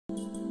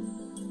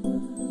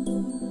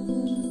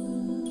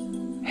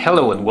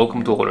Hello and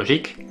welcome to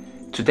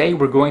Horologique. Today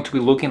we're going to be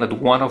looking at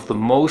one of the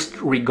most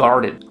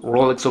regarded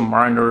Rolex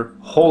Submariner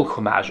Hulk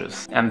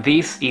Homages, and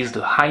this is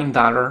the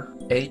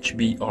Heimdallr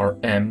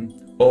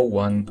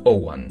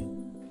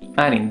HBRM0101.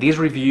 And in this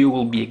review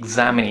we'll be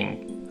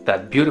examining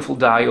that beautiful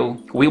dial,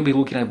 we'll be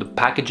looking at the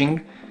packaging,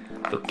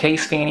 the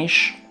case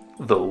finish,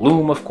 the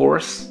lume of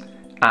course,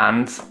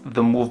 and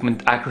the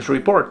movement accuracy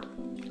report.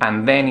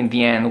 And then in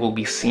the end we'll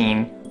be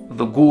seeing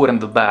the good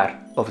and the bad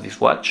of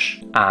this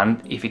watch, and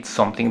if it's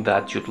something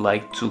that you'd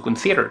like to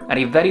consider. And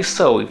if that is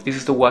so, if this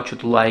is the watch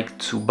you'd like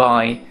to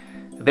buy,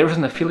 there's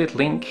an affiliate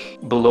link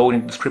below in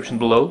the description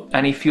below,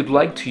 and if you'd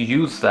like to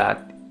use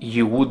that,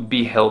 you would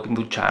be helping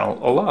the channel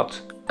a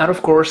lot. And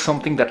of course,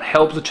 something that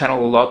helps the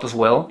channel a lot as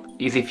well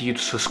is if you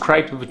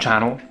subscribe to the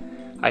channel.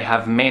 I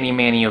have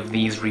many of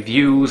these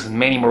reviews and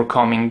many more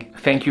coming.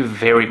 Thank you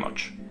very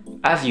much.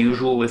 As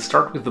usual, let's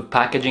start with the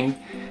packaging,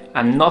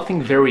 and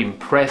nothing very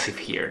impressive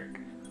here.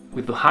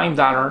 With the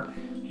Heimdallr,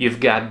 you've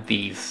got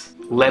these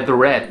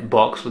leatherette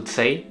box, let's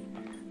say,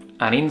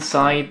 and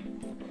inside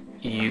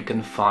you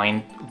can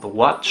find the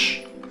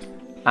watch,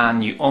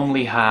 and you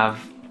only have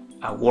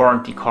a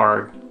warranty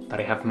card that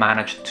I have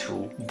managed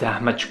to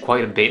damage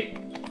quite a bit,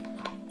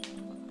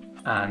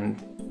 and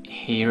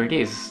here it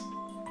is.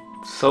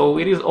 So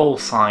it is all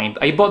signed.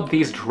 I bought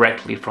these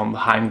directly from the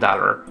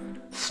Heimdallr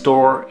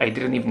store. I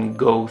didn't even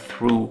go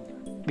through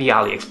the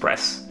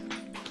AliExpress.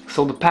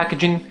 So the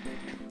packaging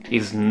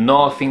is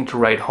nothing to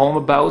write home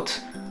about,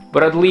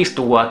 but at least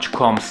the watch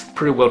comes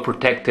pretty well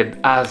protected,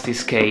 as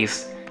this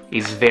case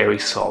is very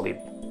solid.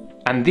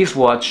 And this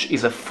watch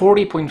is a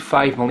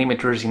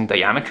 40.5mm in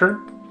diameter,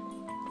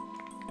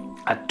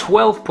 a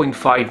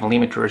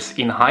 12.5mm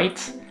in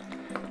height,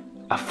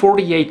 a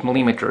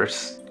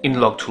 48mm in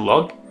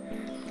log-to-log,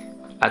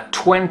 a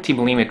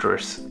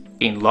 20mm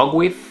in log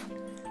width,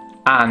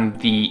 and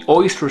the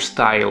oyster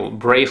style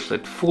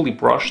bracelet fully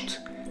brushed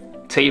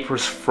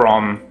tapers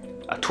from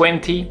a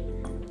 20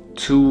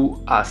 to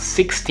a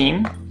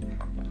 16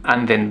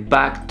 and then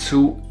back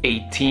to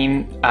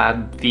 18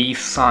 at the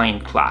sign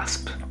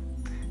clasp.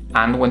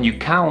 And when you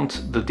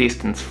count the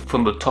distance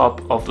from the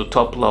top of the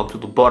top log to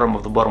the bottom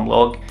of the bottom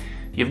log,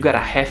 you've got a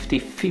hefty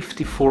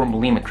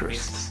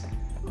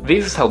 54mm.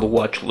 This is how the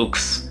watch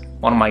looks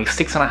on my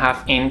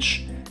 6.5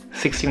 inch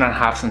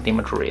 16.5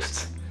 centimeter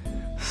wrists.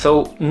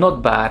 So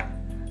not bad,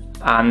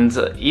 and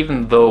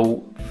even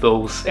though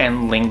those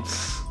end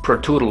links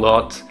protrude a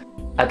lot,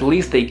 at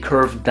least they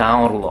curve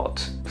down a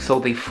lot, so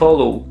they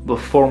follow the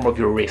form of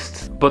your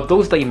wrist. But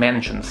those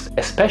dimensions,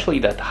 especially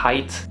that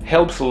height,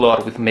 helps a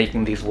lot with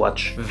making this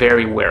watch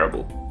very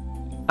wearable.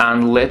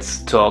 And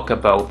let's talk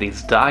about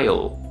this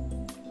dial.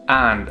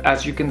 And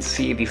as you can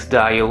see, this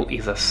dial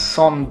is a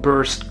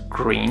sunburst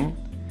green.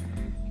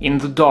 In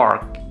the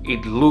dark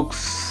it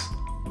looks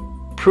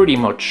pretty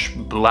much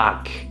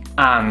black,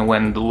 and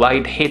when the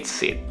light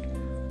hits it,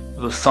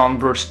 the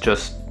sunburst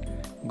just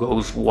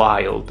goes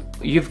wild.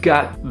 You've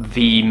got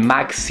the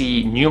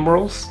maxi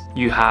numerals,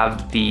 you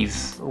have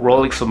these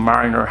Rolex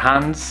Submariner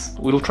hands.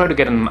 We'll try to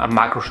get a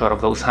macro shot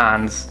of those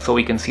hands so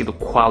we can see the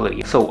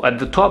quality. So at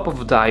the top of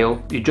the dial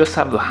you just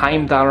have the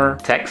Heimdallr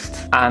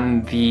text,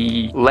 and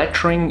the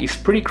lettering is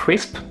pretty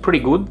crisp, pretty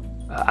good.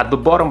 At the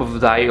bottom of the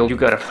dial you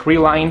got 3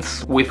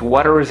 lines with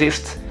water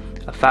resist,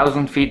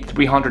 1,000 feet,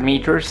 300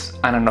 meters,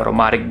 and an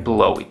automatic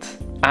below it.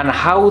 And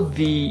how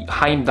the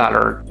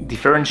Heimdallr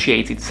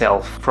differentiates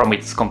itself from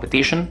its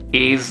competition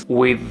is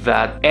with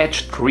that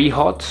etched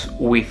 3-hot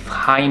with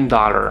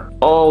Heimdallr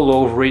all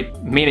over it,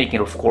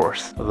 mimicking of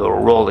course the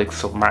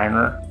Rolex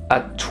Submariner.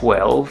 At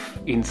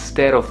 12,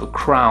 instead of the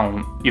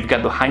crown, you've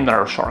got the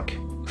Heimdallr shark.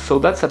 So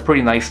that's a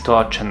pretty nice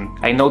touch, and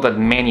I know that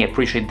many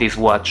appreciate this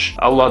watch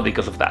a lot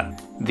because of that.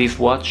 This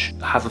watch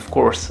has of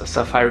course a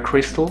sapphire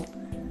crystal,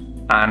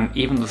 and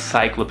even the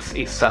Cyclops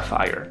is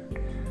sapphire.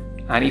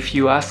 And if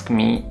you ask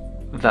me,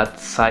 that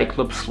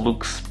Cyclops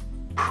looks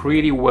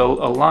pretty well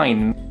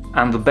aligned.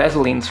 And the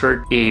bezel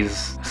insert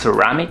is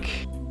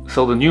ceramic,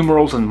 so the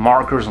numerals and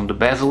markers on the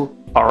bezel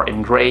are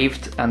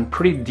engraved, and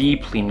pretty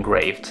deeply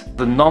engraved.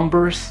 The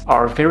numbers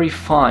are very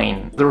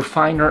fine, they're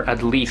finer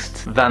at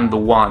least than the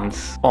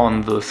ones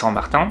on the Saint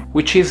Martin,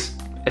 which is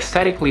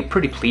aesthetically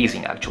pretty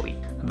pleasing actually.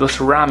 The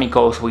ceramic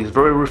also is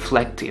very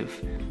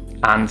reflective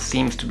and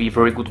seems to be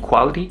very good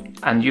quality,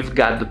 and you've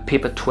got the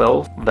pip at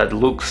 12 that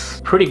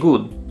looks pretty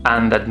good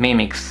and that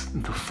mimics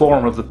the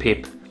form of the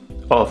pip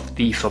of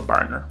the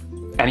Submariner.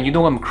 And you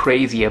know I'm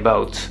crazy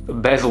about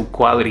bezel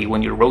quality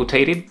when you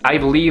rotate it. I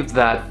believe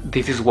that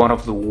this is one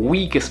of the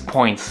weakest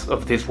points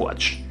of this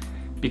watch,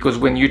 because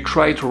when you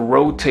try to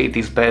rotate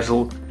this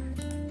bezel,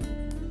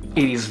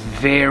 it is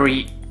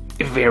very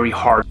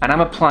hard, and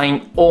I'm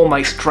applying all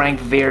my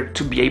strength there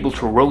to be able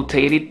to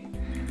rotate it,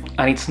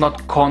 and it's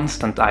not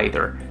constant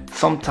either.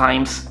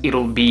 Sometimes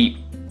it'll be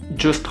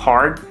just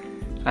hard,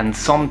 and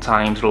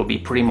sometimes it'll be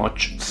pretty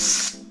much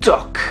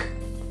stuck.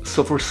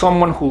 So for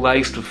someone who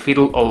likes to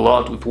fiddle a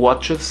lot with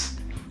watches,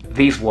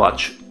 this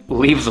watch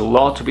leaves a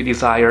lot to be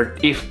desired,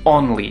 if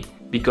only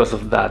because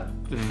of that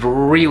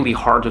really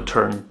hard to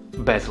turn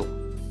bezel.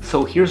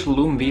 So here's the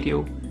lume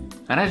video,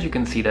 And as you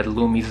can see, that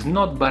loom is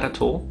not bad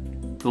at all.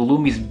 The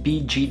loom is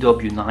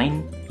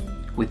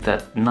BGW9 with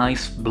that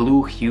nice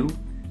blue hue,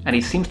 and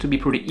it seems to be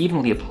pretty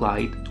evenly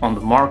applied on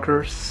the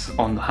markers,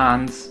 on the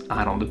hands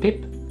and on the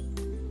pip.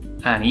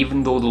 And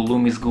even though the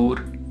loom is good,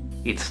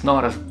 it's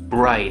not as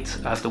bright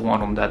as the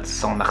one on that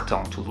Saint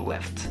Martin to the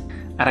left.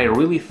 And I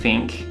really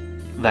think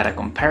that a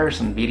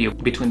comparison video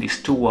between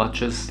these two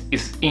watches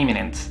is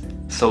imminent,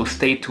 so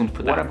stay tuned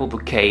for that. What about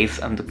the case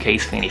and the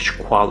case finish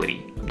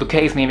quality? The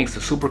case mimics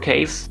the Super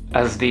case,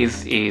 as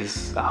this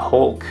is a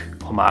Hulk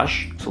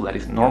Homage, so that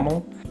is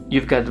normal.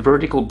 You've got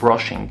vertical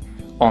brushing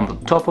on the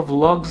top of the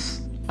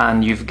lugs,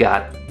 and you've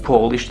got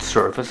polished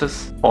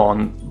surfaces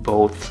on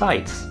both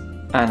sides.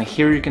 And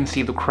here you can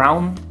see the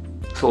crown.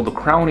 So the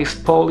crown is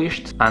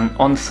polished and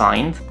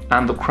unsigned,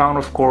 and the crown,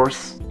 of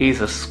course, is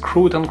a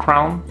screwed-on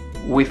crown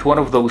with one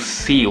of those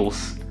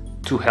seals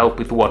to help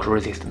with water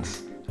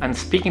resistance. And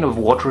speaking of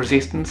water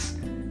resistance,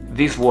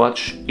 this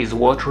watch is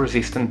water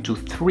resistant to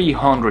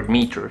 300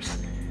 meters,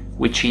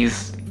 which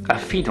is a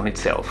feat on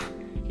itself.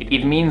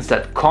 It means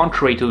that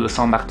contrary to the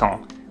Saint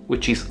Martin,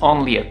 which is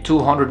only a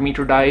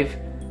 200-meter dive,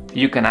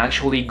 you can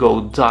actually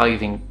go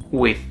diving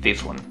with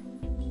this one.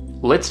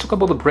 Let's talk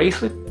about the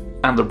bracelet.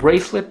 And the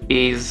bracelet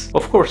is,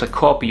 of course, a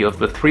copy of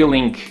the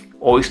 3-link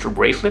Oyster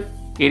bracelet.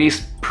 It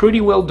is pretty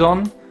well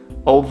done,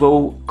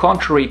 although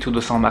contrary to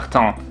the Saint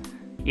Martin,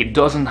 it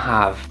doesn't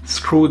have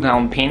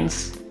screw-down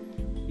pins,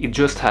 it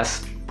just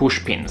has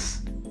push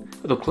pins.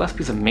 The clasp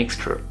is a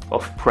mixture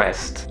of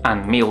pressed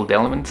and milled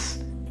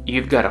elements.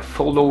 You've got a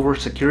fold-over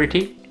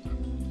security,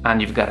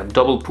 and you've got a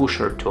double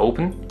pusher to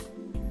open.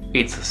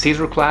 It's a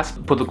scissor clasp,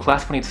 but the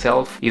clasp on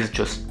itself is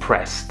just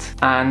pressed.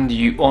 And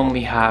you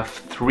only have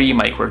 3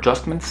 micro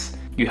adjustments.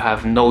 You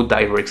have no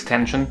diver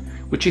extension,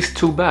 which is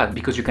too bad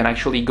because you can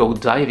actually go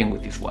diving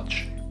with this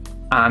watch.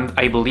 And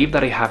I believe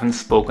that I haven't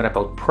spoken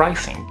about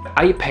pricing.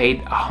 I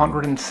paid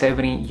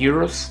 170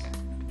 euros.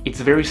 It's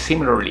very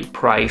similarly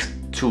priced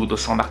to the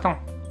Saint Martin.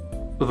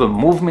 The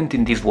movement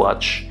in this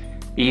watch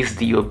is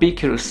the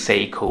ubiquitous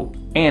Seiko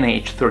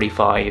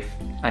NH35,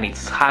 and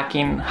it's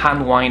hacking,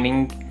 hand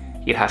winding.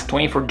 It has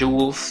 24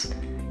 jewels,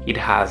 it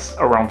has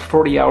around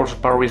 40 hours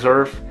of power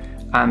reserve,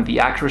 and the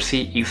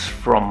accuracy is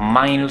from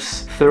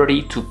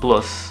 -30 to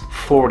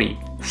 +40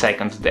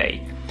 seconds a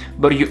day.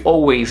 But you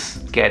always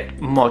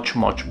get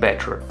much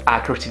better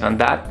accuracy than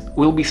that.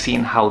 We'll be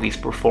seeing how this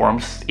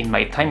performs in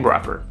my time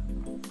grapher.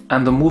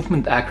 And the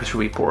movement accuracy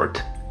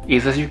report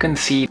is, as you can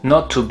see,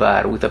 not too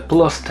bad, with a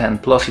 +10,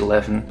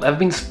 +11. I've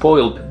been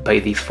spoiled by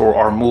these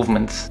 4-hour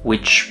movements,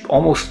 which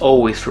almost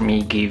always for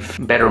me give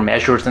better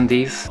measures than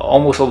these,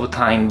 almost all the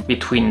time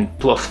between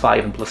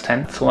 +5 and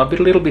 +10. So I'm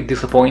a little bit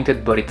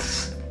disappointed, but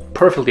it's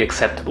perfectly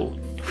acceptable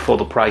for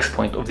the price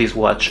point of this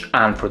watch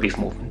and for this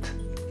movement.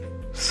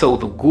 So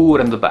the good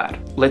and the bad.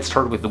 Let's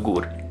start with the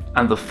good.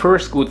 And the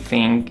first good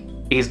thing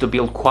is the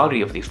build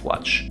quality of this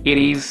watch. It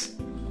is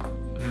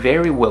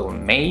very well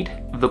made.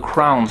 The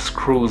crown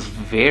screws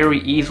very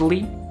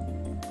easily.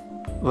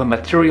 The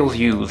materials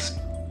used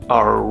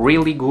are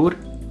really good,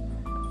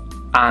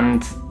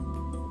 and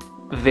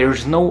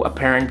there's no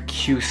apparent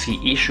QC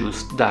issues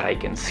that I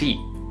can see.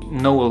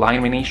 No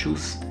alignment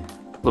issues.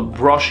 The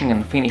brushing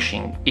and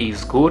finishing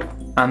is good,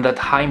 and that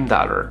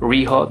Heimdallr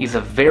rehaut is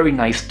a very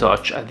nice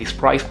touch at this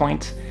price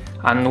point,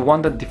 and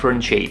one that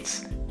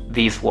differentiates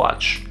this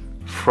watch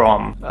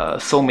from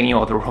so many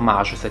other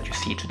homages that you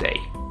see today.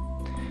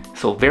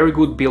 So very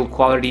good build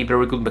quality,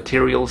 very good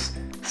materials,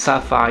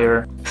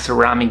 sapphire,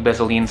 ceramic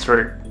bezel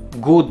insert,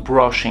 good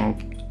brushing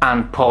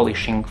and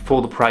polishing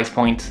for the price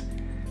point,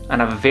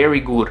 and a very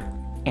good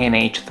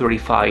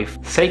NH35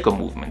 Seiko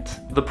movement.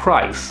 The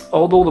price,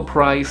 although the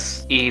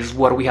price is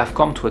what we have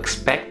come to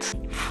expect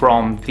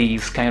from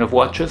these kind of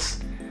watches,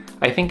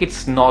 I think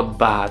it's not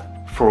bad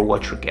for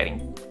what you're getting.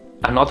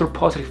 Another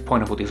positive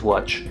point about this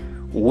watch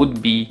would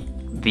be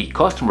the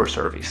customer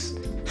service.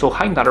 So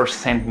Heimdallr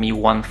sent me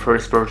one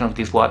first version of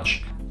this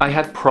watch. I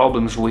had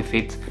problems with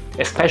it,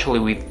 especially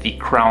with the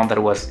crown that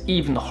was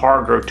even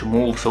harder to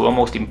move, so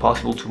almost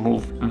impossible to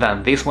move,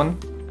 than this one.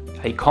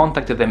 I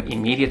contacted them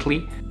immediately.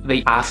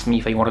 They asked me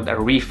if I wanted a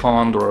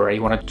refund or I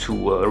wanted to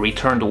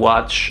return the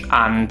watch,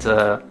 and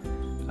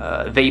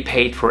they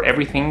paid for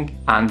everything,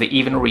 and they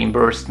even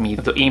reimbursed me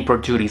the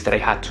import duties that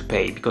I had to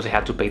pay, because I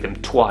had to pay them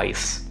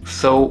twice.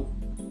 So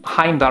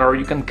Heimdallr,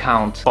 you can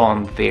count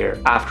on their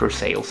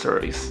after-sale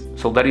service.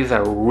 So that is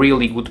a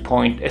really good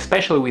point,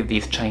 especially with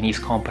these Chinese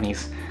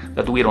companies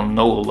that we don't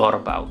know a lot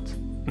about.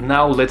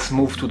 Now let's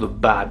move to the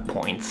bad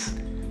points.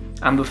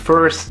 And the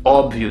first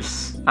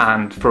obvious,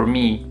 and for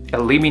me,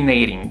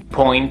 eliminating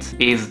point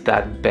is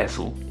that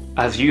bezel.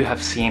 As you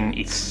have seen,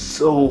 it's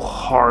so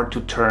hard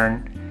to turn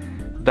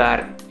that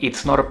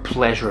it's not a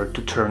pleasure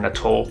to turn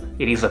at all.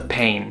 It is a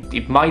pain.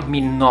 It might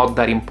be not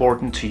that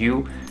important to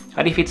you,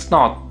 and if it's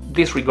not,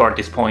 disregard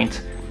this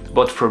point,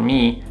 but for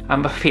me,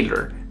 I'm a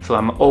fiddler, so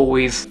I'm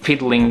always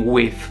fiddling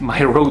with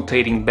my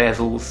rotating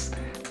bezels.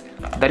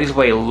 That is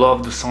why I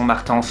love the Saint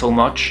Martin so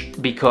much,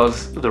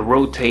 because the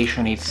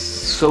rotation is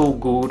so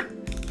good,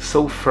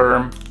 so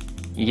firm,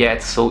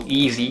 yet so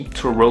easy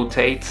to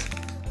rotate.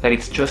 that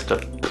it's just a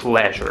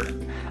pleasure.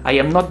 I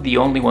am not the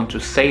only one to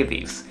say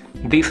this.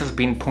 This has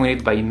been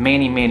pointed by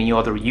many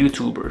other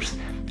YouTubers,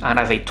 and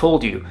as I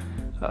told you,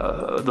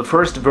 the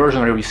first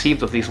version I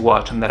received of this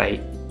watch and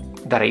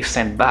that I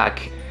sent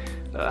back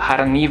had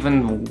an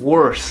even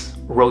worse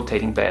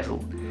rotating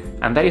bezel,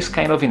 and that is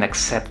kind of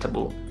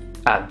unacceptable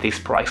at this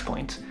price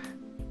point.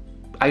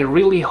 I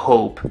really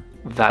hope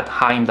that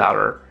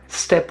Heimdallr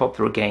step up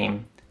their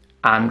game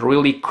and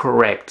really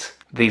correct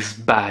this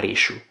bad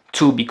issue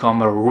to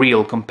become a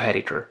real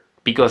competitor,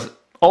 because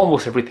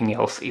almost everything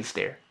else is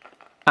there.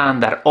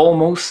 And that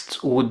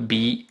almost would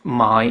be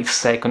my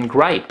second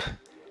gripe,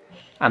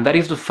 and that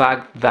is the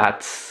fact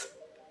that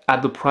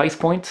at the price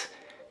point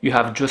you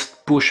have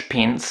just push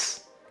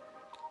pins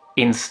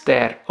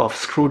instead of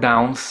screw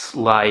downs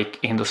like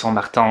in the Saint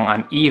Martin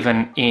and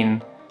even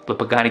in the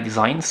Pagani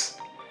designs.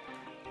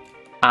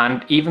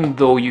 And even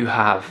though you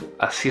have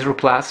a scissor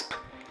clasp,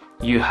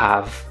 you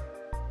have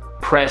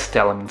pressed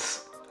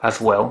elements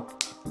as well,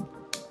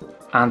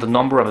 and the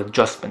number of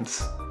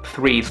adjustments,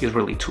 3 is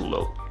really too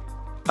low.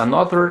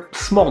 Another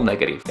small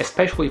negative,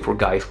 especially for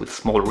guys with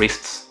small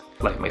wrists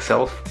like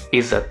myself,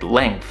 is that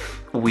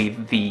length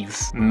with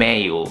these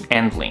male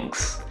end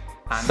links.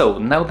 So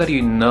now that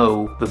you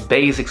know the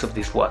basics of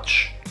this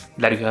watch,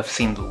 that you have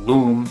seen the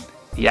lume,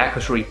 the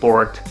accuracy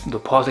report, the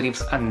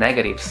positives and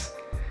negatives,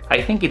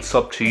 I think it's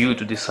up to you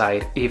to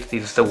decide if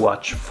this is the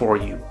watch for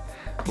you.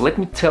 Let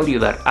me tell you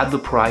that at the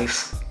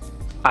price,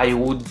 I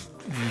would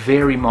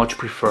very much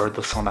prefer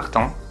the Saint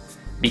Martin,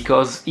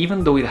 because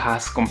even though it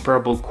has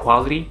comparable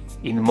quality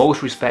in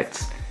most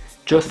respects,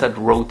 just that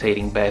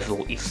rotating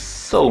bezel is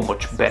so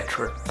much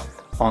better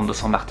on the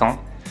Saint Martin.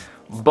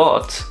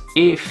 But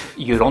if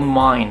you don't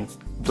mind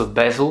the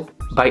bezel,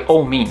 by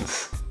all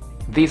means,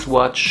 this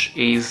watch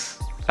is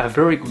a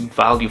very good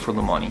value for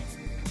the money.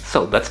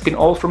 So that's been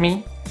all for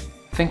me.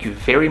 Thank you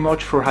very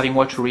much for having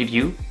watched the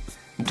review.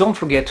 Don't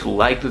forget to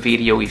like the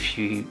video if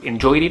you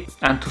enjoyed it,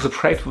 and to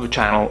subscribe to the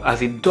channel,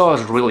 as it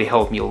does really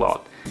help me a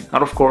lot.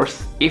 And of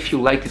course, if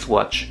you like this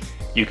watch,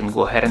 you can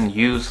go ahead and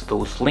use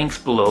those links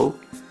below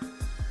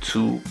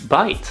to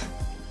buy it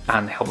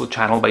and help the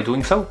channel by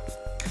doing so.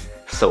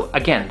 So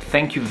again,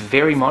 thank you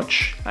very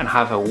much and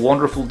have a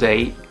wonderful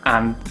day,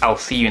 and I'll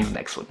see you in the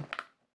next one.